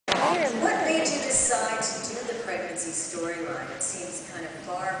basic storyline. It seems kind of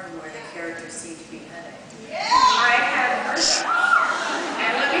far from where the characters seem to be heading. I have heard that.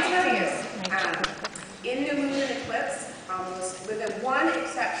 And let me tell you, in New Moon and Eclipse, almost with one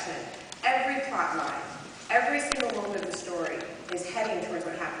exception, every plot line, every single moment of the story is heading towards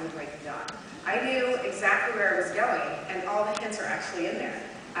what happened with Breaking Dawn. I knew exactly where I was going, and all the hints are actually in there.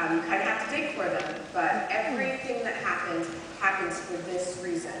 You kind of have to dig for them, but everything that happens for this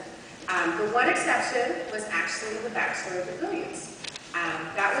reason. The one exception was actually the backstory of the Billions.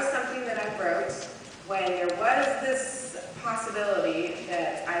 That was something that I wrote when there was this possibility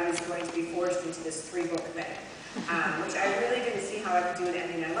that I was going to be forced into this 3-book thing, which I really didn't see how I could do an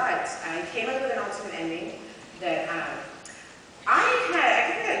ending I liked. I came up with an alternate ending that I think I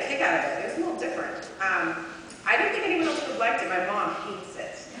had a kick out of it. It was a little different. I don't think anyone else would have liked it. My mom hates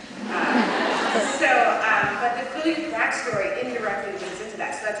it. But the Billions backstory indirectly leads into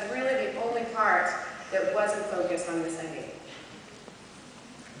that. So that's really the only part that wasn't focused on this ending.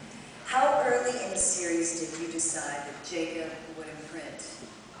 How early in the series did you decide that Jacob would imprint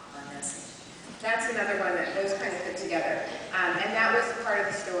on Nessie? That's another one that those kind of fit together. And that was part of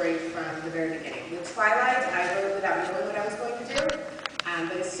the story from the very beginning. With Twilight, I wrote without knowing what I was going to do.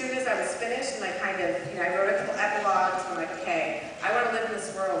 But as soon as I was finished, and I kind of, I wrote a couple epilogues, and I'm like, okay, I want to live in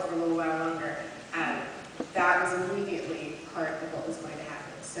this world for a little while longer. That was immediately part of what was going to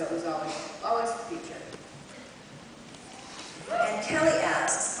happen. So it was always the future. And Kelly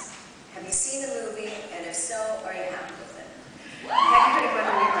asks, have you seen the movie, and if so, are you happy with it? Thank you for the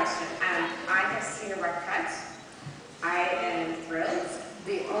wonderful question. I have seen a rough cut. I am thrilled.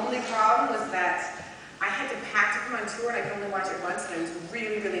 The only problem was that I had to pack to come on tour, and I could only watch it once, and I was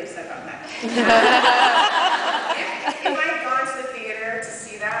really, really upset about that. If I had gone to the theater to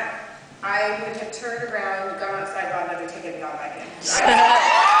see that, I would have turned around, gone outside, bought another ticket, and gone back in.